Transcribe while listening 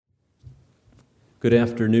Good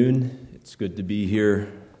afternoon. It's good to be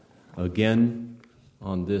here again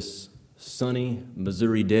on this sunny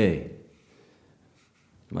Missouri day.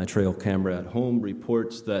 My trail camera at home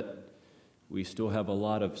reports that we still have a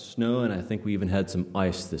lot of snow, and I think we even had some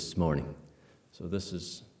ice this morning. So this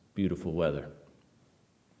is beautiful weather.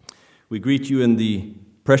 We greet you in the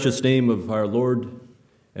precious name of our Lord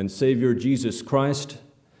and Savior Jesus Christ,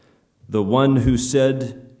 the one who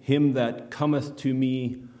said, "Him that cometh to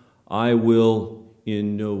me, I will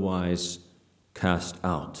in no wise cast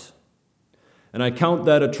out." And I count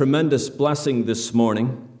that a tremendous blessing this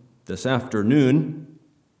morning, this afternoon,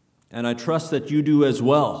 and I trust that you do as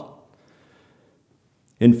well.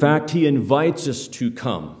 In fact, he invites us to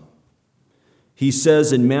come. He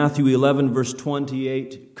says in Matthew 11, verse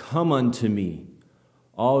 28, "Come unto me,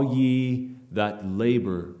 all ye that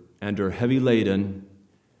labor and are heavy laden,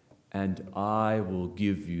 and I will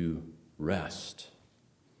give you rest."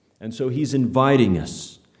 And so he's inviting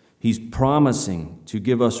us. He's promising to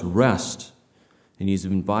give us rest, and he's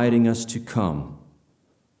inviting us to come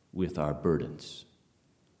with our burdens,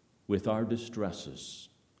 with our distresses,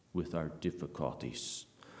 with our difficulties,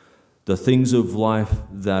 the things of life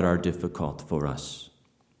that are difficult for us.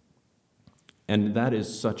 And that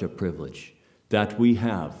is such a privilege that we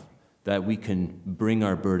have, that we can bring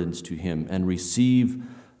our burdens to him and receive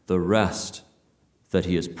the rest that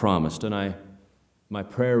he has promised. And my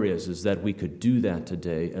prayer is that we could do that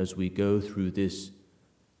today as we go through this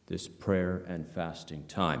prayer and fasting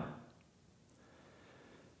time.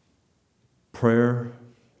 Prayer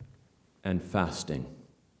and fasting.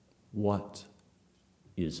 What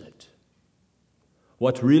is it?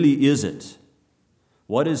 What really is it?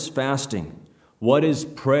 What is fasting? What is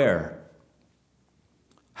prayer?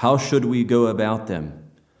 How should we go about them?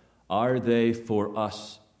 Are they for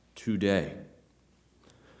us today?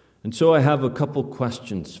 And so I have a couple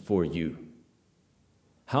questions for you.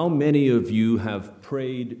 How many of you have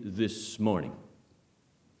prayed this morning?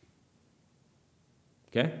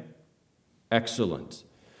 Okay? Excellent.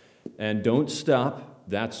 And don't stop.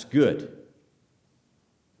 That's good.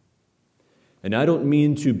 And I don't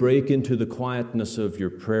mean to break into the quietness of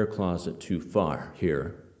your prayer closet too far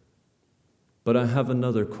here, but I have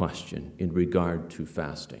another question in regard to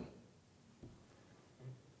fasting.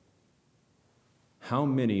 How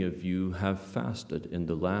many of you have fasted in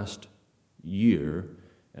the last year?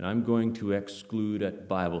 And I'm going to exclude at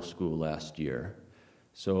Bible school last year,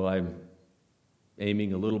 so I'm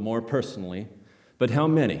aiming a little more personally. But how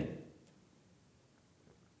many?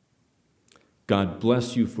 God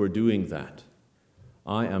bless you for doing that.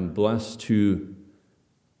 I am blessed to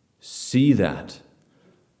see that.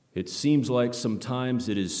 It seems like sometimes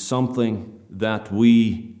it is something that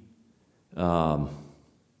we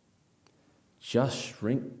just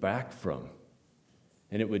shrink back from.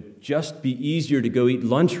 And it would just be easier to go eat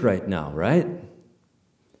lunch right now, right?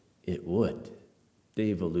 It would.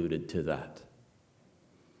 Dave alluded to that.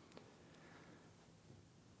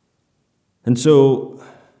 And so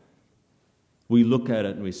we look at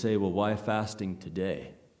it and we say, well, why fasting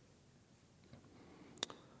today?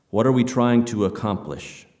 What are we trying to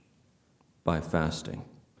accomplish by fasting?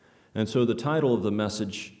 And so the title of the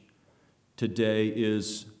message today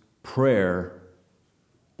is Prayer,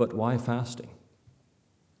 but why fasting?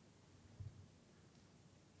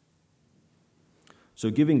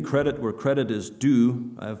 So giving credit where credit is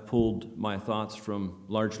due, I've pulled my thoughts from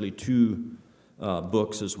largely two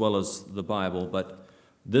books as well as the Bible, but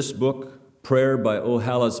this book, Prayer by O.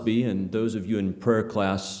 Hallisby, and those of you in prayer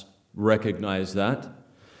class recognize that.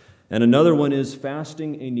 And another one is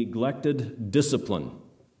Fasting, a Neglected Discipline.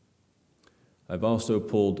 I've also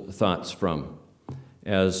pulled thoughts from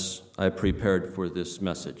as I prepared for this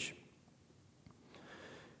message.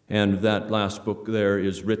 And that last book there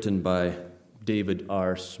is written by David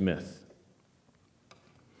R. Smith.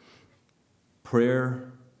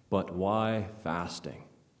 Prayer, but why fasting?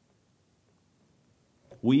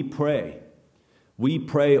 We pray. We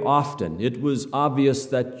pray often. It was obvious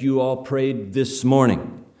that you all prayed this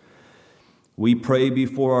morning. We pray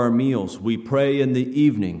before our meals. We pray in the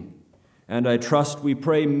evening. And I trust we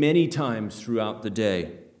pray many times throughout the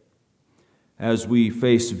day as we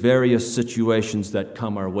face various situations that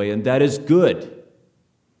come our way. And that is good.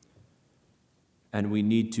 And we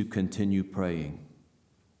need to continue praying.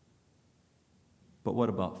 But what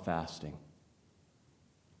about fasting?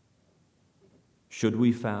 Should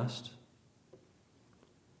we fast?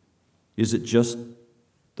 Is it just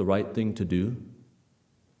the right thing to do?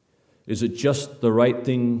 Is it just the right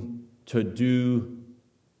thing to do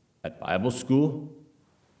at Bible school?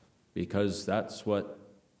 Because that's what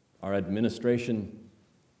our administration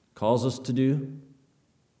calls us to do?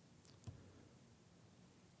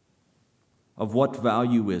 of what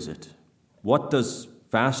value is it? What does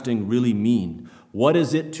fasting really mean? What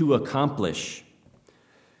is it to accomplish?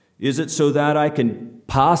 Is it so that I can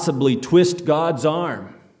possibly twist God's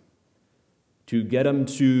arm to get him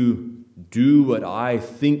to do what I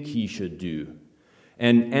think he should do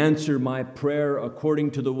and answer my prayer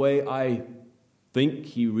according to the way I think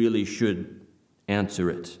he really should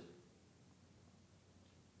answer it?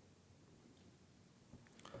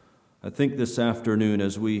 I think this afternoon,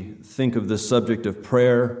 as we think of the subject of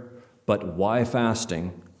prayer, but why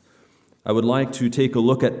fasting, I would like to take a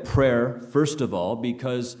look at prayer, first of all,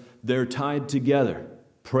 because they're tied together,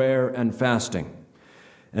 prayer and fasting,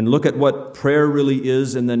 and look at what prayer really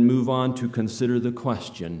is, and then move on to consider the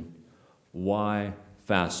question, why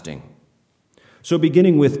fasting? So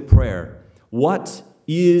beginning with prayer, what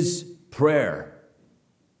is prayer?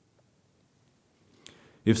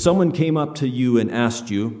 If someone came up to you and asked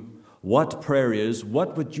you what prayer is,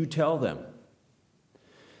 what would you tell them?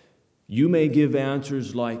 You may give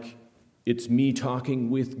answers like, it's me talking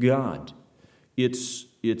with God. It's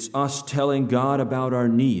us telling God about our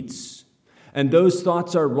needs. And those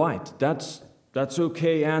thoughts are right. That's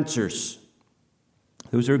okay answers.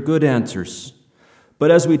 Those are good answers. But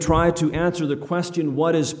as we try to answer the question,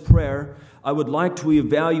 what is prayer, I would like to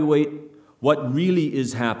evaluate what really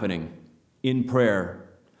is happening in prayer.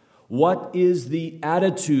 What is the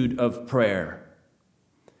attitude of prayer?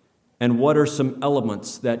 And what are some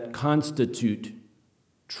elements that constitute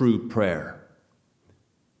true prayer?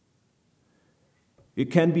 It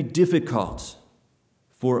can be difficult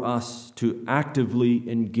for us to actively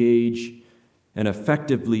engage and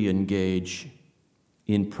effectively engage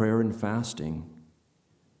in prayer and fasting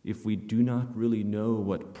if we do not really know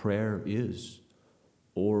what prayer is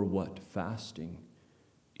or what fasting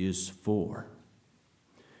is for.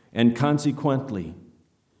 And consequently,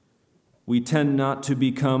 we tend not to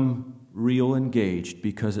become real engaged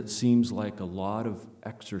because it seems like a lot of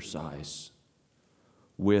exercise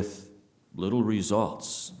with little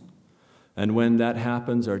results. And when that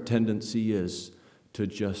happens, our tendency is to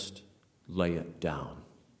just lay it down.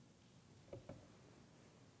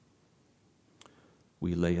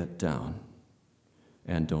 We lay it down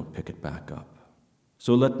and don't pick it back up.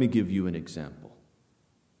 So let me give you an example.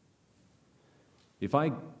 If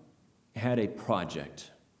I had a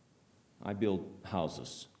project, I build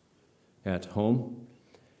houses at home,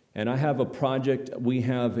 and I have a project, we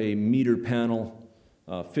have a meter panel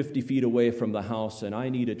 50 feet away from the house, and I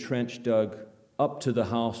need a trench dug up to the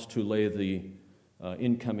house to lay the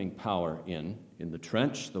incoming power in the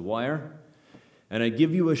trench, the wire. And I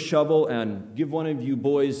give you a shovel and give one of you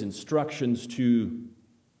boys instructions to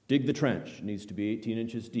dig the trench. It needs to be 18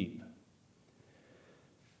 inches deep.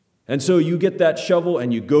 And so you get that shovel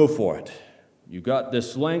and you go for it. You got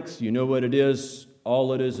this length, you know what it is.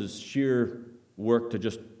 All it is sheer work to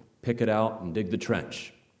just pick it out and dig the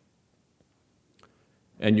trench.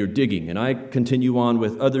 And you're digging. And I continue on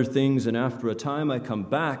with other things, and after a time I come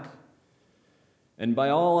back, and by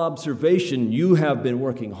all observation, you have been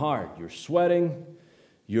working hard. You're sweating,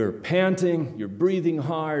 you're panting, you're breathing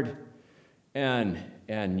hard, and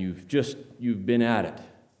you've been at it.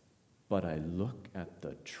 But I look at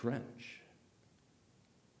the trench,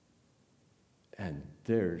 and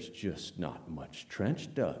there's just not much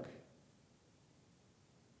trench dug.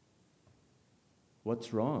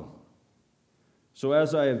 What's wrong? So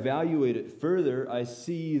as I evaluate it further, I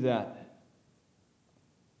see that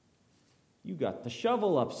you got the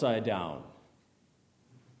shovel upside down.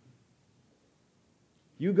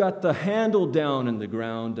 You got the handle down in the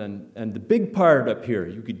ground and the big part up here.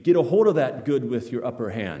 You could get a hold of that good with your upper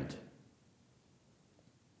hand.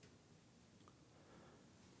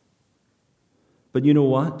 But you know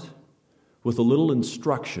what? With a little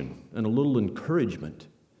instruction and a little encouragement,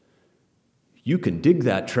 you can dig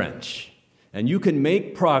that trench, and you can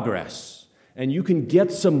make progress, and you can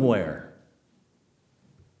get somewhere.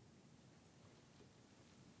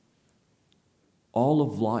 All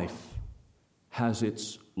of life has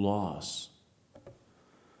its laws.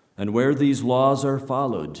 And where these laws are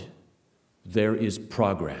followed, there is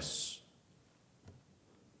progress.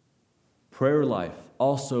 Prayer life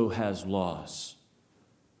also has laws.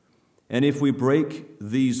 And if we break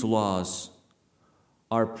these laws,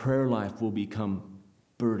 our prayer life will become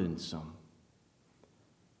burdensome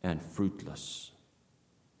and fruitless.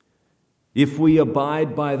 If we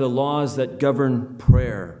abide by the laws that govern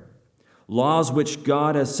prayer, laws which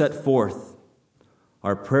God has set forth,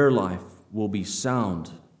 our prayer life will be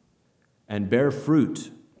sound and bear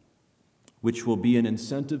fruit, which will be an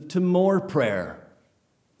incentive to more prayer.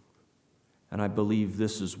 And I believe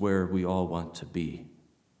this is where we all want to be.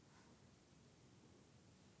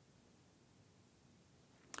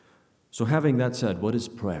 So having that said, what is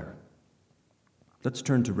prayer? Let's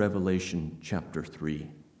turn to Revelation chapter 3.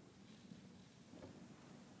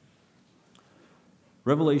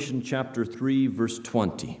 Revelation chapter 3, verse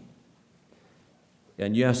 20.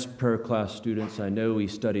 And yes, prayer class students, I know we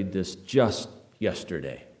studied this just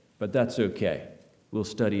yesterday, but that's okay. We'll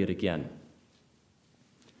study it again.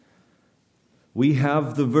 We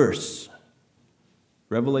have the verse,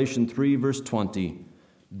 Revelation 3, verse 20.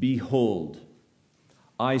 Behold,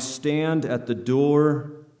 I stand at the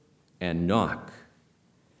door and knock.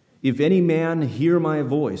 If any man hear my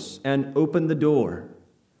voice and open the door,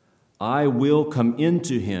 I will come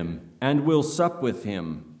into him and will sup with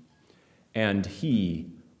him, and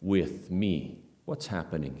he with me. What's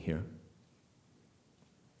happening here?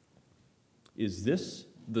 Is this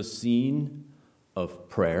the scene of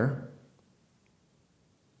prayer?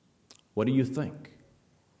 What do you think?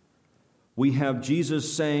 We have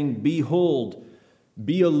Jesus saying, behold,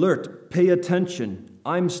 be alert, pay attention.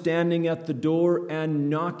 I'm standing at the door and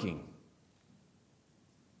knocking.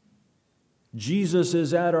 Jesus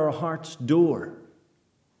is at our heart's door,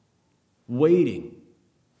 waiting.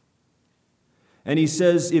 And he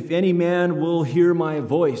says, if any man will hear my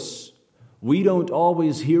voice, we don't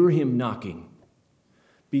always hear him knocking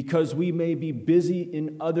because we may be busy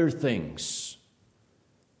in other things,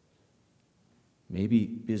 maybe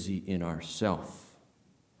busy in our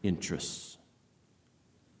self-interests.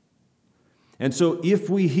 And so if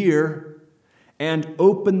we hear and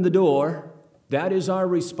open the door, that is our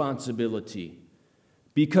responsibility,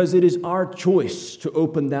 because it is our choice to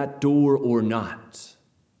open that door or not.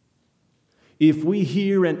 If we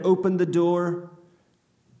hear and open the door,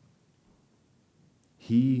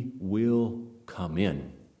 he will come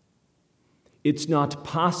in. It's not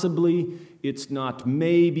possibly, it's not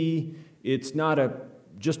maybe, it's not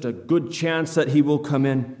just a good chance that he will come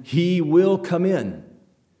in. He will come in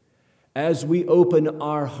as we open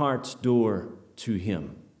our heart's door to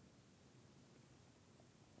him.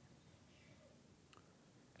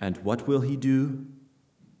 And what will he do?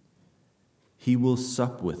 He will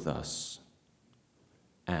sup with us,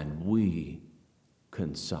 and we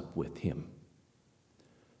can sup with him.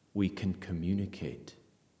 We can communicate.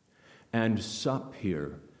 And sup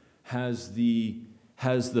here has the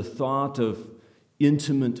thought of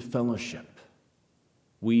intimate fellowship.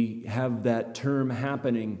 We have that term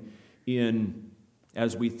happening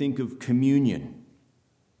as we think of communion.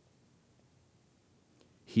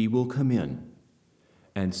 He will come in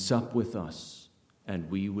and sup with us,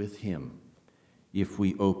 and we with him, if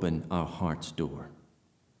we open our heart's door.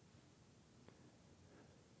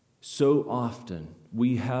 So often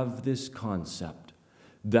we have this concept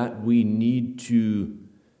that we need to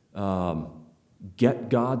get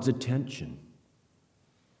God's attention,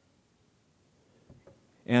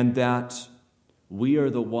 and that we are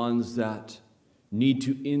the ones that need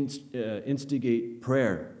to instigate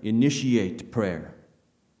prayer, initiate prayer.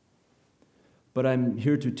 But I'm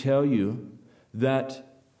here to tell you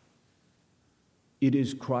that it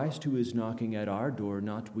is Christ who is knocking at our door,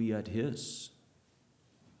 not we at his.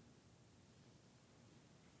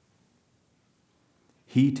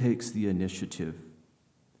 He takes the initiative.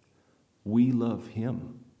 We love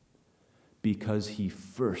him because he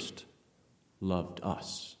first loved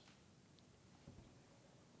us.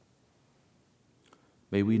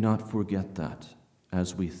 May we not forget that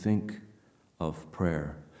as we think of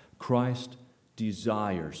prayer. Christ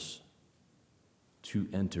desires to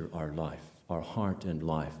enter our life, our heart and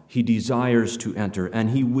life. He desires to enter, and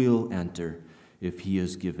he will enter if he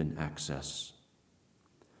is given access.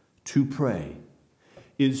 To pray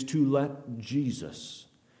is to let Jesus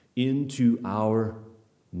into our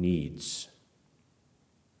needs.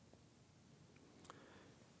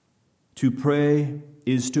 To pray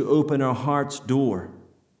is to open our heart's door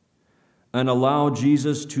and allow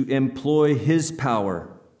Jesus to employ his power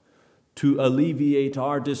to alleviate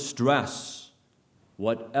our distress,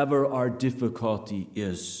 whatever our difficulty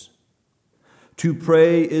is. To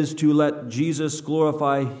pray is to let Jesus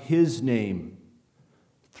glorify his name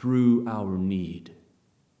through our need.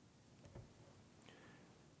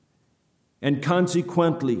 And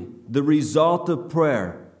consequently, the result of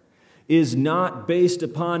prayer is not based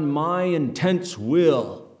upon my intense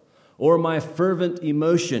will or my fervent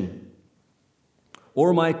emotion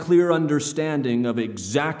or my clear understanding of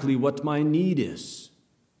exactly what my need is,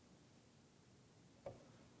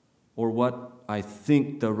 or what I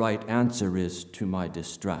think the right answer is to my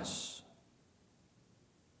distress.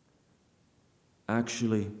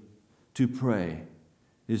 Actually, to pray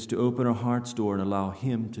is to open our heart's door and allow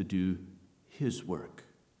him to do his work,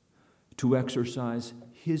 to exercise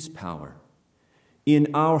his power in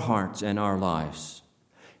our hearts and our lives.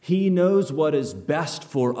 He knows what is best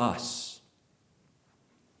for us.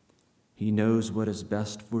 He knows what is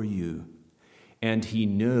best for you, and He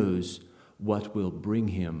knows what will bring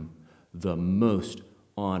Him the most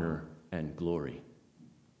honor and glory.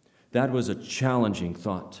 That was a challenging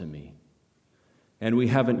thought to me, and we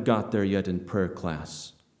haven't got there yet in prayer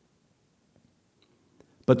class.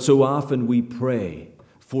 But so often we pray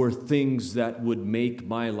for things that would make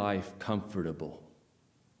my life comfortable.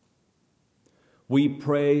 We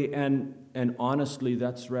pray, and honestly,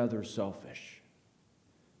 that's rather selfish.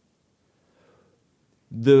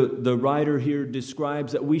 The writer here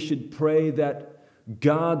describes that we should pray that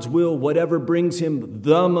God's will, whatever brings Him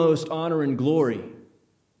the most honor and glory,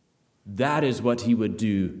 that is what He would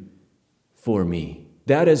do for me.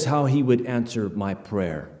 That is how He would answer my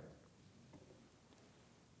prayer.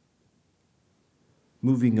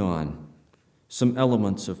 Moving on, some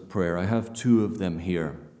elements of prayer. I have two of them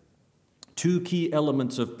here. Two key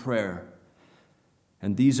elements of prayer,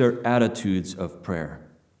 and these are attitudes of prayer.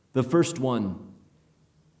 The first one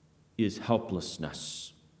is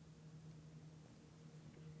helplessness.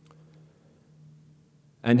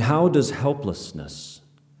 And how does helplessness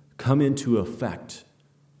come into effect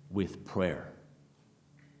with prayer?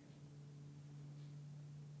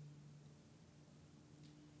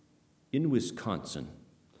 In Wisconsin,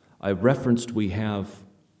 I referenced we have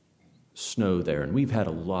snow there, and we've had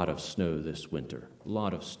a lot of snow this winter, a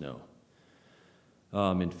lot of snow.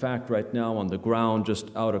 In fact, right now on the ground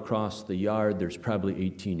just out across the yard, there's probably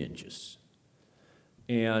 18 inches.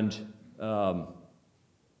 And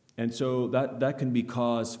so that can be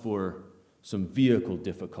cause for some vehicle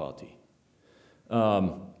difficulty.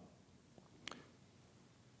 Let's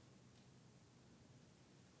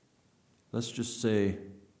just say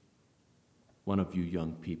one of you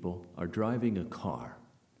young people are driving a car,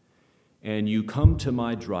 and you come to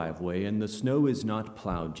my driveway, and the snow is not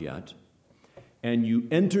plowed yet, and you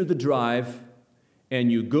enter the drive,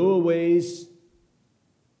 and you go a ways,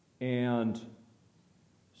 and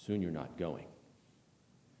soon you're not going.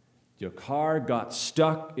 Your car got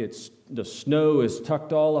stuck, the snow is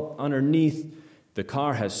tucked all up underneath, the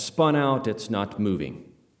car has spun out, it's not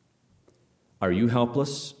moving. Are you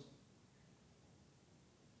helpless?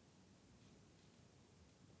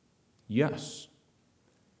 Yes,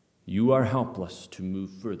 you are helpless to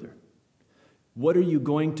move further. What are you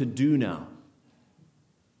going to do now?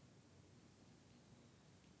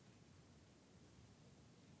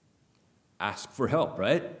 Ask for help,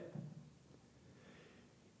 right?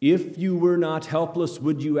 If you were not helpless,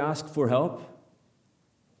 would you ask for help?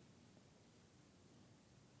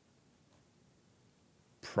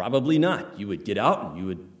 Probably not. You would get out and you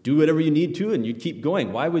would do whatever you need to, and you'd keep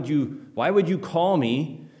going. Why would you call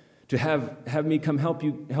me to have me come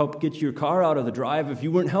help get your car out of the drive if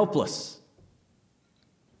you weren't helpless?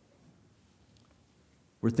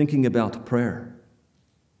 We're thinking about prayer.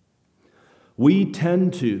 We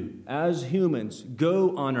tend to, as humans,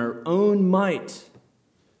 go on our own might.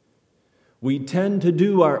 We tend to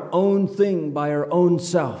do our own thing by our own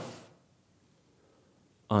self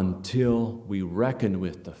until we reckon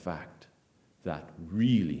with the fact that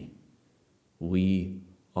really we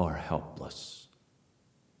are helpless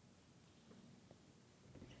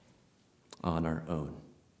on our own.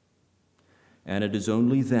 And it is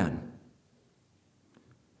only then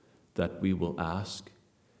that we will ask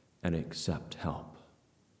and accept help.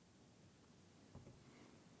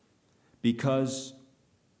 Because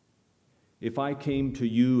if I came to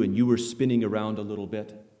you and you were spinning around a little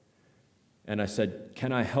bit, and I said,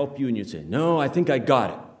 "Can I help you?" and you'd say, "No, I think I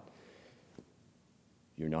got it."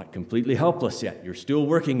 You're not completely helpless yet. You're still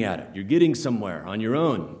working at it. You're getting somewhere on your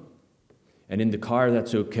own. And in the car,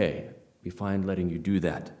 that's okay. Be fine letting you do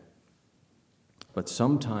that. But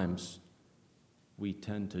sometimes we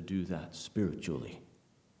tend to do that spiritually,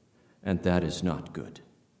 and that is not good.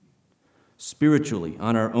 Spiritually,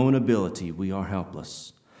 on our own ability, we are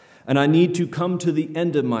helpless. And I need to come to the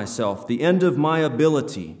end of myself, the end of my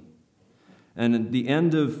ability, and the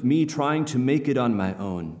end of me trying to make it on my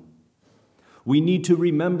own. We need to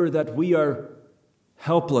remember that we are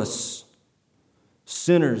helpless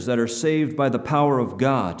sinners that are saved by the power of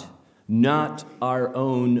God, not our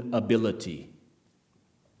own ability.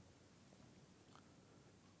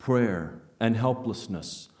 Prayer and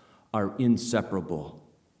helplessness are inseparable.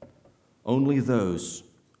 Only those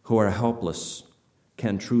who are helpless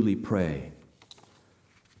can truly pray.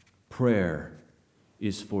 Prayer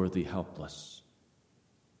is for the helpless.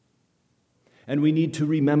 And we need to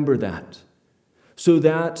remember that, so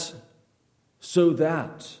that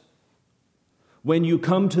when you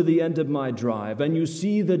come to the end of my drive and you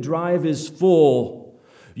see the drive is full,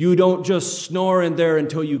 You don't just snore in there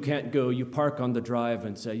until you can't go. You park on the drive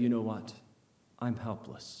and say, you know what? I'm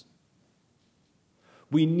helpless.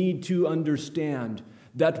 We need to understand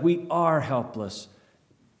that we are helpless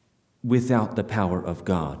without the power of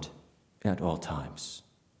God at all times.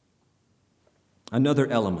 Another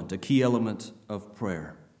element, a key element of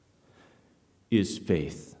prayer, is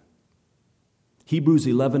faith. Hebrews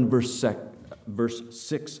 11, verse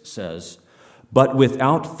 6 says, "But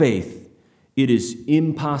without faith it is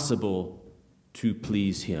impossible to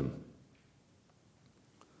please him.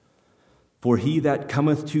 For he that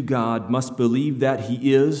cometh to God must believe that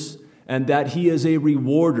he is, and that he is a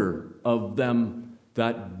rewarder of them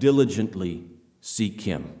that diligently seek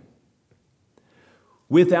him."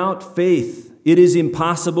 Without faith, it is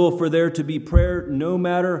impossible for there to be prayer, no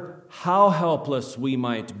matter how helpless we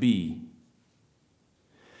might be.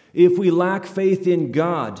 If we lack faith in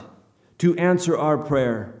God to answer our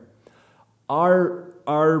prayer,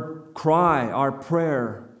 our cry, our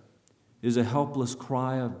prayer, is a helpless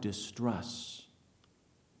cry of distress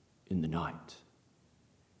in the night.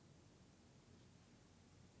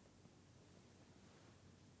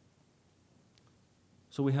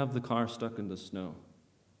 So we have the car stuck in the snow.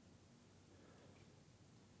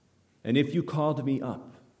 And if you called me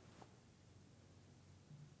up,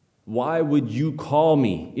 why would you call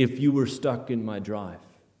me if you were stuck in my drive?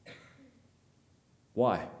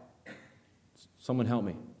 Why? Someone help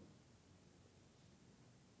me.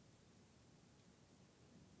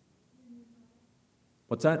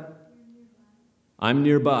 What's that? I'm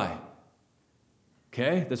nearby.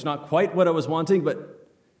 Okay, that's not quite what I was wanting, but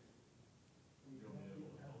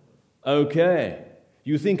okay.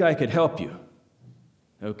 You think I could help you?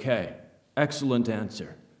 Okay, excellent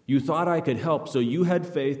answer. You thought I could help, so you had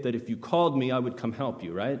faith that if you called me, I would come help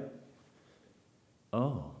you, right?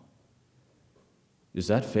 Oh. Is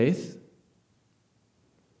that faith?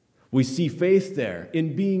 We see faith there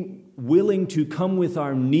in being willing to come with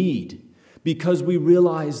our need because we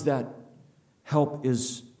realize that help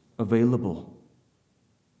is available.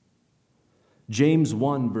 James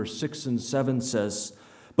 1, verse 6 and 7 says,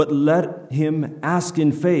 "But let him ask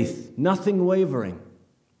in faith, nothing wavering,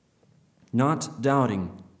 not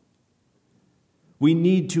doubting." We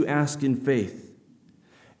need to ask in faith,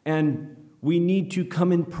 and we need to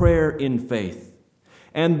come in prayer in faith.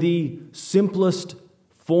 And the simplest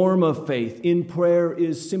form of faith in prayer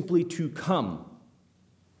is simply to come,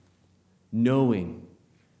 knowing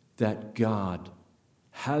that God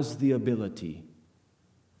has the ability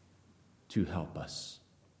to help us.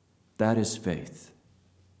 That is faith.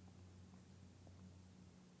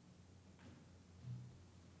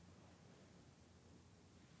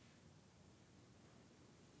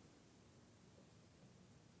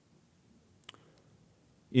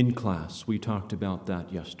 In class, we talked about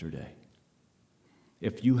that yesterday.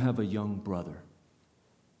 If you have a young brother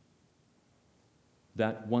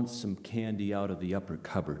that wants some candy out of the upper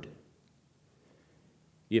cupboard,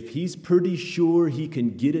 if he's pretty sure he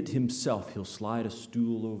can get it himself, he'll slide a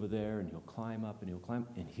stool over there and he'll climb up and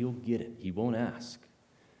he'll get it. He won't ask.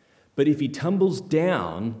 But if he tumbles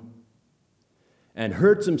down and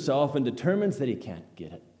hurts himself and determines that he can't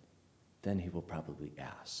get it, then he will probably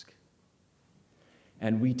ask.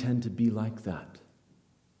 And we tend to be like that.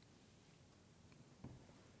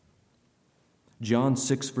 John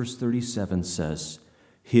 6, verse 37 says,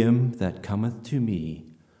 "Him that cometh to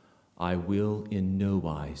me, I will in no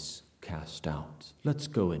wise cast out." Let's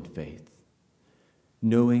go in faith,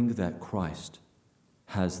 knowing that Christ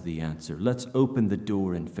has the answer. Let's open the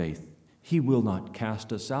door in faith. He will not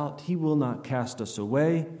cast us out. He will not cast us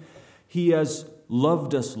away. He has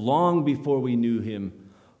loved us long before we knew him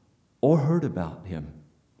or heard about him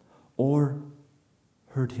or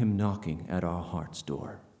heard him knocking at our heart's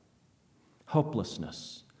door.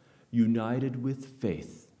 Helplessness, united with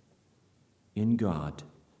faith in God,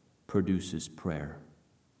 produces prayer.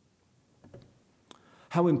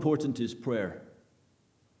 How important is prayer?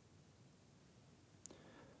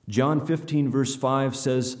 John 15, verse 5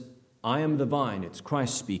 says, "I am the vine," it's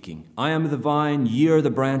Christ speaking. "I am the vine, ye are the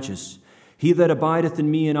branches. He that abideth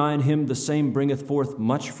in me and I in him, the same bringeth forth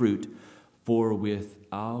much fruit. For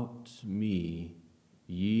without me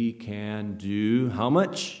ye can do," how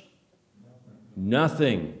much?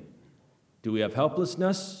 Nothing. Do we have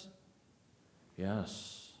helplessness?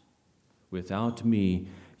 Yes. "Without me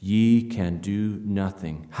ye can do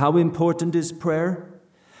nothing." How important is prayer?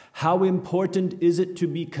 How important is it to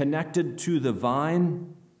be connected to the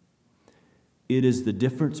vine? It is the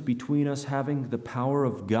difference between us having the power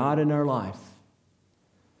of God in our life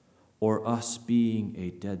or us being a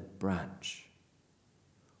dead branch.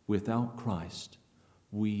 Without Christ,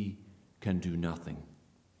 we can do nothing.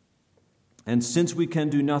 And since we can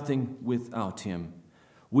do nothing without him,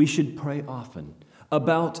 we should pray often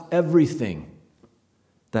about everything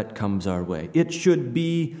that comes our way. It should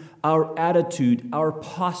be our attitude, our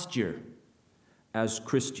posture as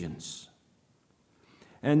Christians.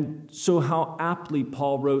 And so how aptly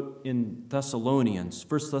Paul wrote in Thessalonians,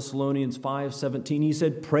 1 Thessalonians 5:17, he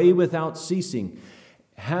said, "Pray without ceasing.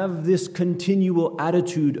 Have this continual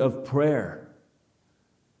attitude of prayer."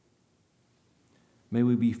 May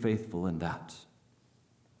we be faithful in that.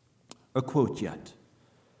 A quote yet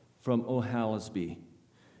from O. Halsby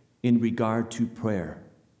in regard to prayer.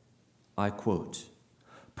 I quote,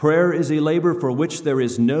 "Prayer is a labor for which there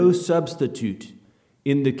is no substitute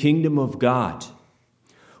in the kingdom of God.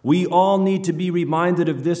 We all need to be reminded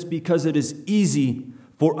of this because it is easy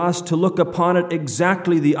for us to look upon it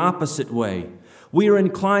exactly the opposite way. We are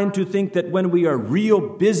inclined to think that when we are real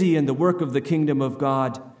busy in the work of the kingdom of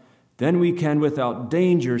God, then we can without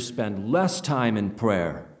danger spend less time in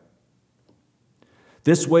prayer.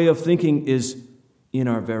 This way of thinking is in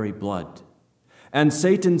our very blood, and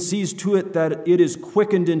Satan sees to it that it is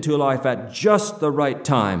quickened into life at just the right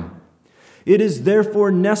time. It is therefore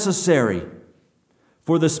necessary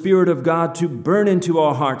for the Spirit of God to burn into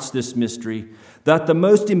our hearts this mystery, that the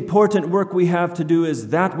most important work we have to do is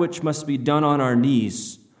that which must be done on our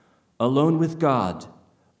knees, alone with God,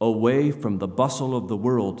 away from the bustle of the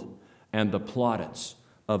world and the plaudits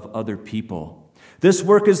of other people. This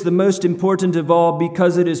work is the most important of all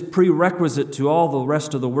because it is prerequisite to all the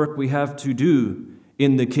rest of the work we have to do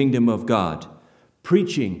in the kingdom of God.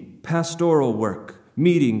 Preaching, pastoral work,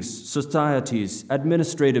 meetings, societies,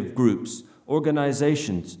 administrative groups,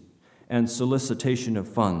 organizations, and solicitation of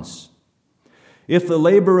funds. If the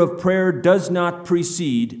labor of prayer does not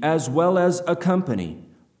precede as well as accompany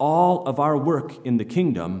all of our work in the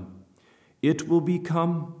kingdom, it will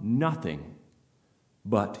become nothing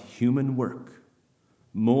but human work,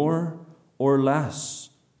 more or less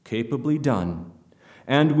capably done,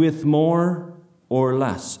 and with more or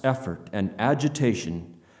less effort and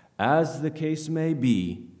agitation, as the case may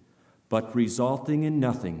be, but resulting in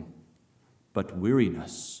nothing but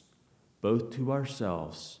weariness, both to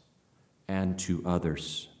ourselves and to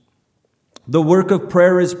others. The work of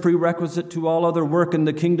prayer is prerequisite to all other work in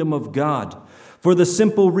the kingdom of God, for the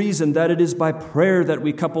simple reason that it is by prayer that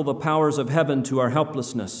we couple the powers of heaven to our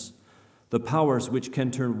helplessness, the powers which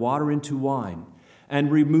can turn water into wine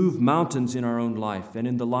and remove mountains in our own life and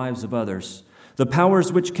in the lives of others, the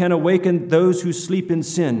powers which can awaken those who sleep in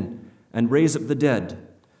sin and raise up the dead,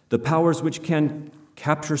 the powers which can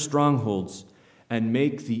capture strongholds and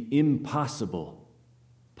make the impossible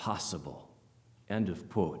possible. End of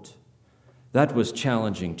quote. That was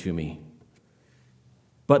challenging to me.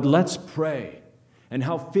 But let's pray. And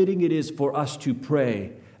how fitting it is for us to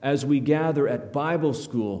pray as we gather at Bible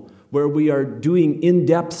school where we are doing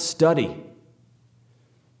in-depth study,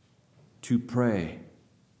 to pray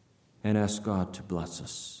and ask God to bless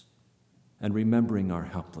us and remembering our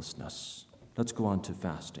helplessness. Let's go on to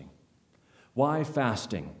fasting. Why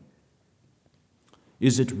fasting?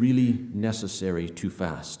 Is it really necessary to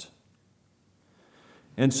fast?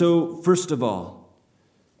 And so, first of all,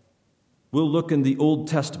 we'll look in the Old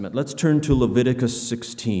Testament. Let's turn to Leviticus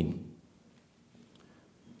 16.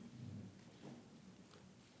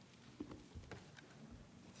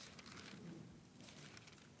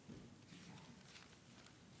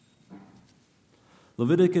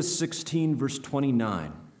 Leviticus 16, verse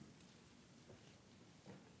 29.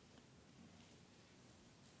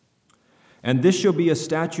 And this shall be a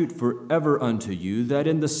statute forever unto you, that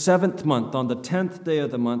in the 7th month, on the 10th day of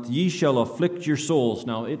the month, ye shall afflict your souls.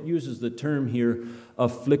 Now, it uses the term here,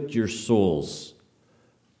 afflict your souls.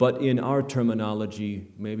 But in our terminology,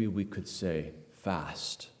 maybe we could say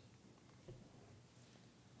fast.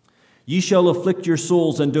 Ye shall afflict your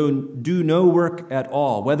souls and do no work at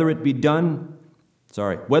all, whether it be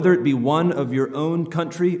one of your own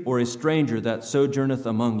country or a stranger that sojourneth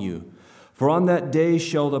among you. For on that day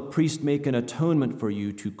shall the priest make an atonement for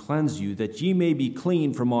you to cleanse you, that ye may be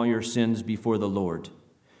clean from all your sins before the Lord.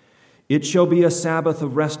 It shall be a Sabbath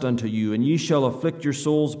of rest unto you, and ye shall afflict your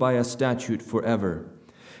souls by a statute forever.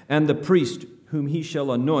 And the priest, whom he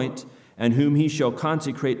shall anoint, and whom he shall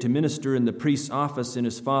consecrate to minister in the priest's office in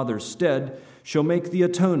his father's stead, shall make the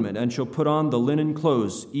atonement, and shall put on the linen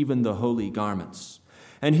clothes, even the holy garments.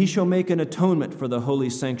 And he shall make an atonement for the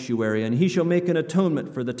holy sanctuary, and he shall make an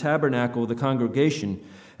atonement for the tabernacle of the congregation,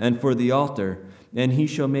 and for the altar, and he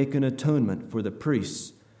shall make an atonement for the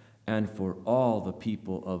priests, and for all the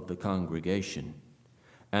people of the congregation.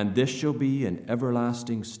 And this shall be an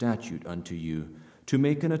everlasting statute unto you, to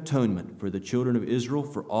make an atonement for the children of Israel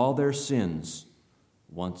for all their sins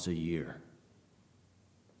once a year.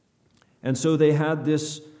 And so they had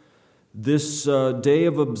this day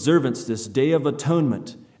of observance, this Day of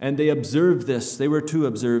Atonement, and they observed this. They were to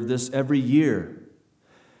observe this every year.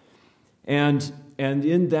 And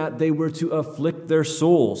in that they were to afflict their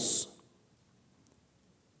souls.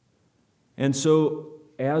 And so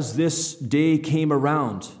as this day came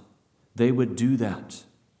around, they would do that.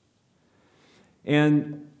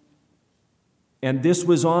 And this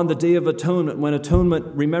was on the Day of Atonement,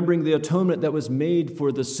 when remembering the atonement that was made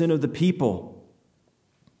for the sin of the people.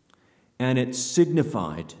 And it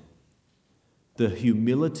signified the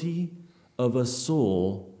humility of a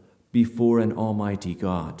soul before an almighty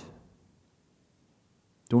God.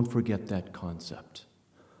 Don't forget that concept.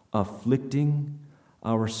 Afflicting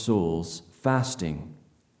our souls, fasting,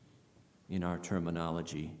 in our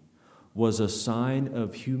terminology, was a sign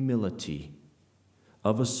of humility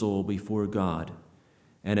of a soul before God,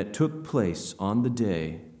 and it took place on the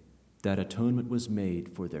day that atonement was made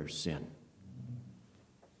for their sin.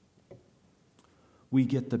 We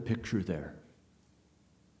get the picture there.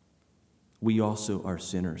 We also are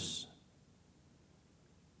sinners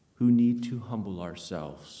who need to humble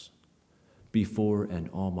ourselves before an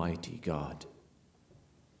almighty God.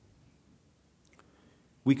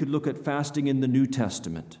 We could look at fasting in the New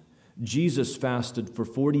Testament. Jesus fasted for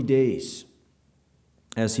 40 days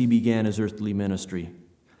as he began his earthly ministry.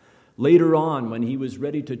 Later on, when he was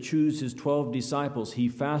ready to choose his 12 disciples, he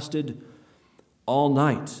fasted all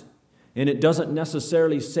night. And it doesn't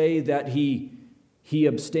necessarily say that he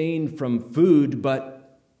abstained from food,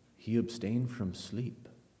 but he abstained from sleep.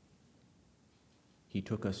 He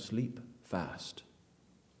took a sleep fast,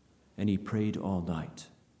 and he prayed all night.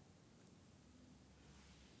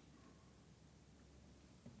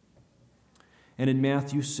 And in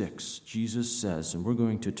Matthew 6, Jesus says, and we're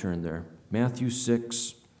going to turn there, Matthew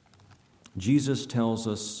 6, Jesus tells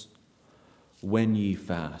us, when ye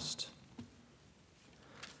fast.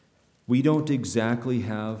 We don't exactly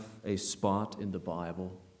have a spot in the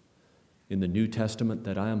Bible, in the New Testament,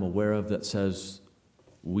 that I am aware of that says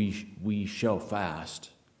we shall fast,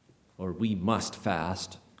 or we must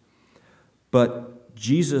fast. But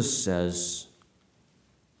Jesus says,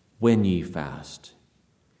 when ye fast,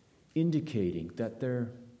 indicating that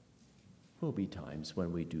there will be times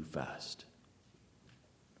when we do fast.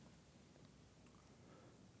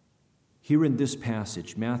 Here in this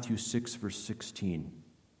passage, Matthew 6, verse 16,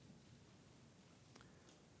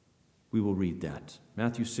 we will read that.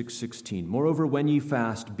 Matthew 6:16. Moreover, when ye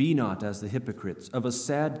fast, be not as the hypocrites, of a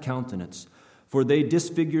sad countenance, for they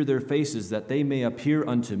disfigure their faces, that they may appear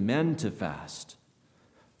unto men to fast.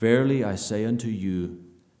 Verily I say unto you,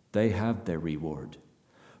 they have their reward.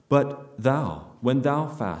 But thou, when thou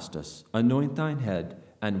fastest, anoint thine head,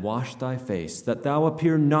 and wash thy face, that thou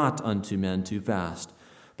appear not unto men to fast,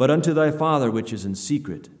 but unto thy Father which is in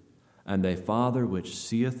secret, and thy Father which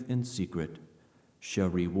seeth in secret shall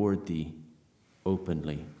reward thee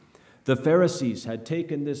openly. The Pharisees had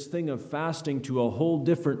taken this thing of fasting to a whole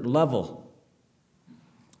different level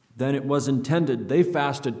than it was intended. They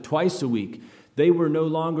fasted twice a week. They were no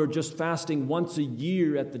longer just fasting once a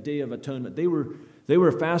year at the Day of Atonement. They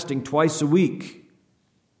were fasting twice a week.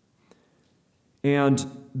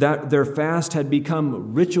 And that their fast had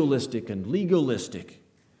become ritualistic and legalistic.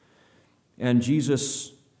 And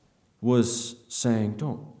Jesus was saying,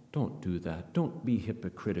 Don't do that. Don't be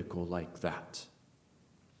hypocritical like that.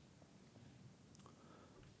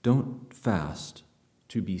 Don't fast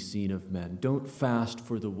to be seen of men. Don't fast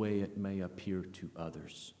for the way it may appear to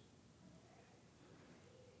others.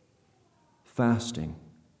 Fasting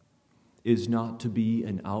is not to be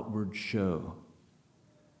an outward show,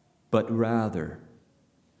 but rather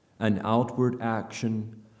an outward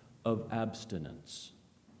action of abstinence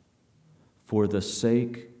for the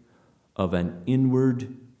sake of an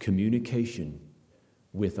inward communication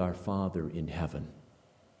with our Father in heaven.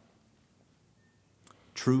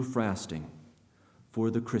 True fasting for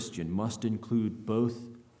the Christian must include both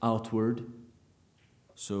outward,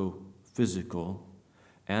 so physical,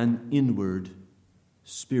 and inward,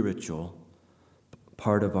 spiritual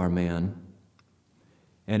part of our man,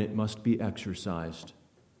 and it must be exercised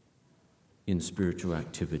in spiritual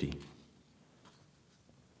activity.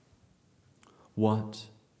 What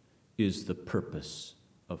is the purpose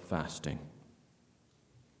of fasting?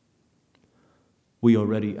 We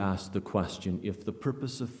already asked the question, if the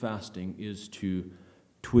purpose of fasting is to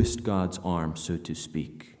twist God's arm, so to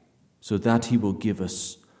speak, so that he will give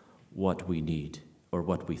us what we need or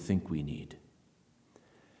what we think we need.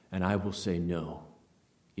 And I will say, no,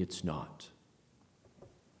 it's not.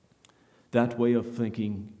 That way of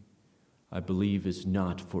thinking, I believe, is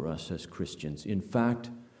not for us as Christians. In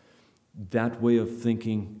fact, that way of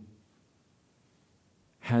thinking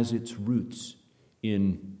has its roots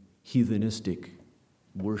in heathenistic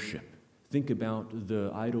worship. Think about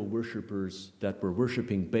the idol worshipers that were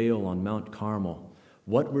worshiping Baal on Mount Carmel.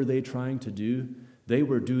 What were they trying to do? They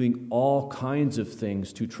were doing all kinds of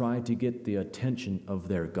things to try to get the attention of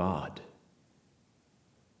their God.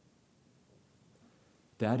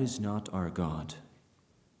 That is not our God.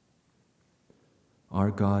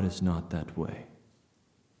 Our God is not that way.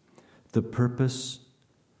 The purpose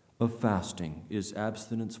of fasting is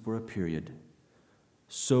abstinence for a period,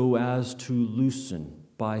 so as to loosen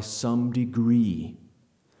by some degree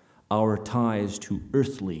our ties to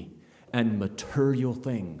earthly and material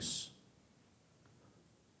things.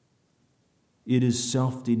 It is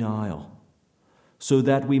self-denial, so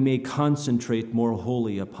that we may concentrate more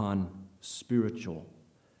wholly upon spiritual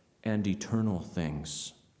and eternal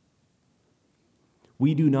things.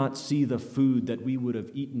 We do not see the food that we would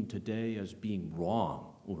have eaten today as being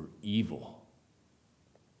wrong or evil,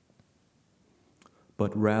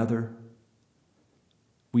 but rather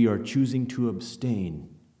we are choosing to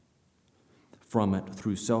abstain from it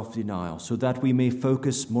through self-denial, so that we may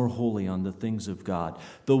focus more wholly on the things of God,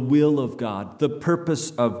 the will of God, the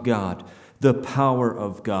purpose of God, the power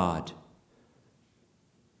of God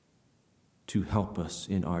to help us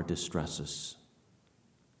in our distresses.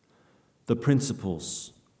 The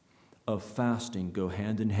principles of fasting go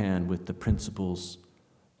hand in hand with the principles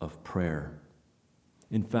of prayer.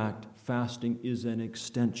 In fact, fasting is an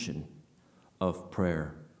extension of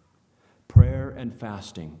prayer. Prayer and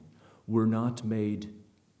fasting were not made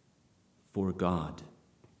for God,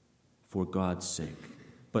 for God's sake,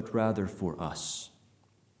 but rather for us.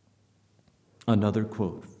 Another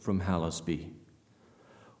quote from Hallisby: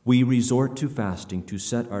 "We resort to fasting to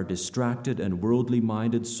set our distracted and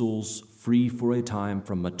worldly-minded souls free for a time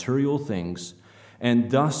from material things,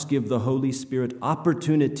 and thus give the Holy Spirit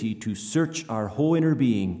opportunity to search our whole inner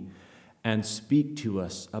being and speak to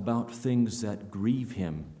us about things that grieve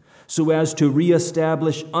Him, so as to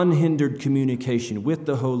reestablish unhindered communication with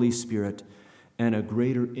the Holy Spirit and a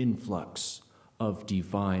greater influx of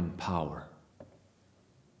divine power."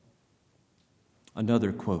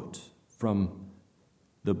 Another quote from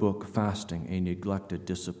the book Fasting, a Neglected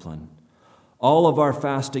Discipline: "All of our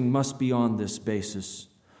fasting must be on this basis.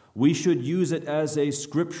 We should use it as a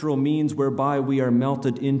scriptural means whereby we are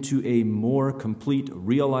melted into a more complete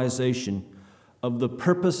realization of the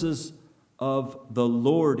purposes of the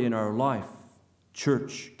Lord in our life,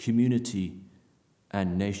 church, community,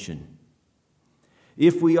 and nation.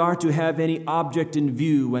 If we are to have any object in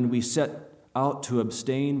view when we set out to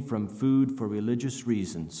abstain from food for religious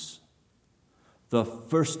reasons, the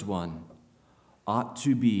first one ought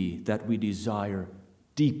to be that we desire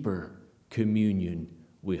deeper communion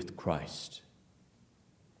with Christ."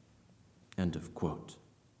 End of quote.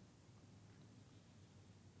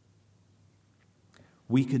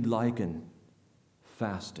 We could liken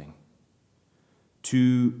fasting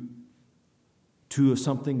to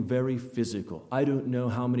something very physical. I don't know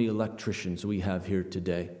how many electricians we have here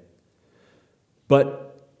today,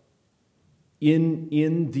 but in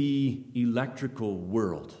the electrical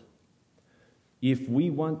world, if we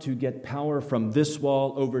want to get power from this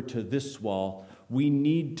wall over to this wall, we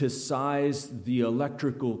need to size the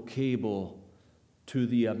electrical cable to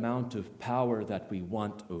the amount of power that we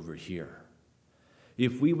want over here.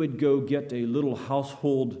 If we would go get a little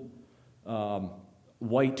household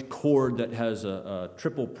white cord that has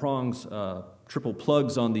triple plugs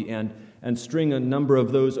on the end, and string a number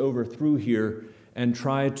of those over through here and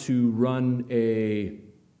try to run a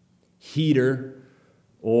heater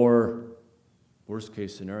or, worst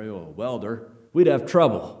case scenario, a welder, we'd have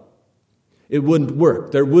trouble. It wouldn't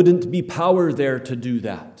work. There wouldn't be power there to do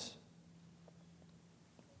that.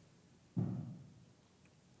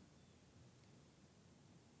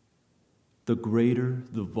 The greater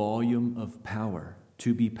the volume of power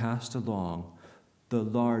to be passed along, the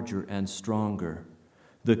larger and stronger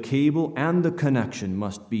the cable and the connection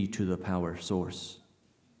must be to the power source.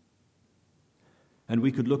 And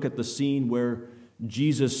we could look at the scene where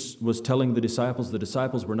Jesus was telling the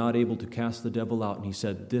disciples were not able to cast the devil out, and he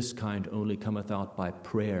said, "This kind only cometh out by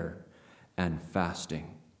prayer and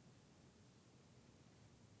fasting."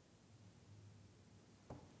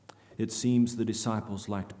 It seems the disciples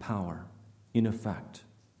lacked power. In effect,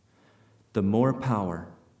 the more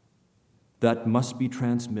power that must be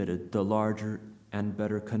transmitted, the larger and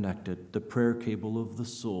better connected the prayer cable of the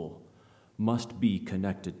soul must be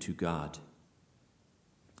connected to God.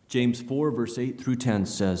 James 4, verse 8 through 10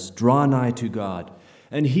 says, "Draw nigh to God,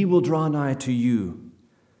 and He will draw nigh to you.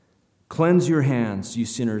 Cleanse your hands, ye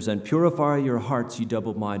sinners, and purify your hearts, ye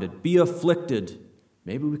double-minded. Be afflicted,"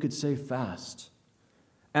 maybe we could say fast,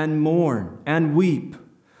 and mourn and weep.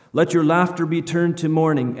 Let your laughter be turned to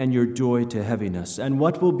mourning and your joy to heaviness. And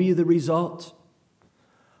what will be the result?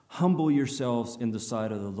 Humble yourselves in the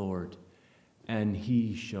sight of the Lord, and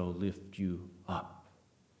he shall lift you up.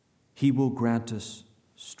 He will grant us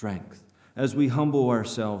strength as we humble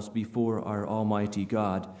ourselves before our Almighty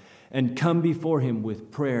God and come before him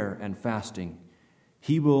with prayer and fasting.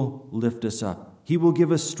 He will lift us up. He will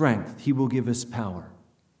give us strength. He will give us power.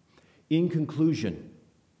 In conclusion,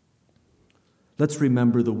 let's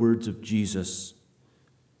remember the words of Jesus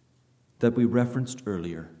that we referenced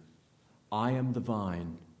earlier. I am the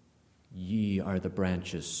vine, ye are the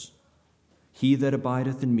branches. He that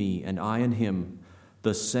abideth in me, and I in him,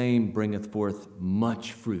 the same bringeth forth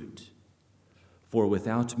much fruit. For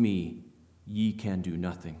without me ye can do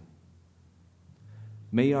nothing.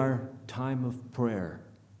 May our time of prayer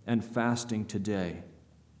and fasting today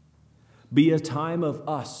be a time of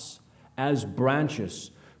us as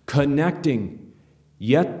branches connecting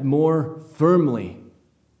yet more firmly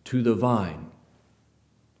to the vine,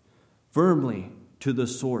 firmly to the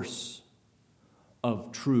source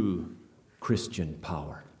of true Christian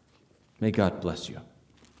power. May God bless you.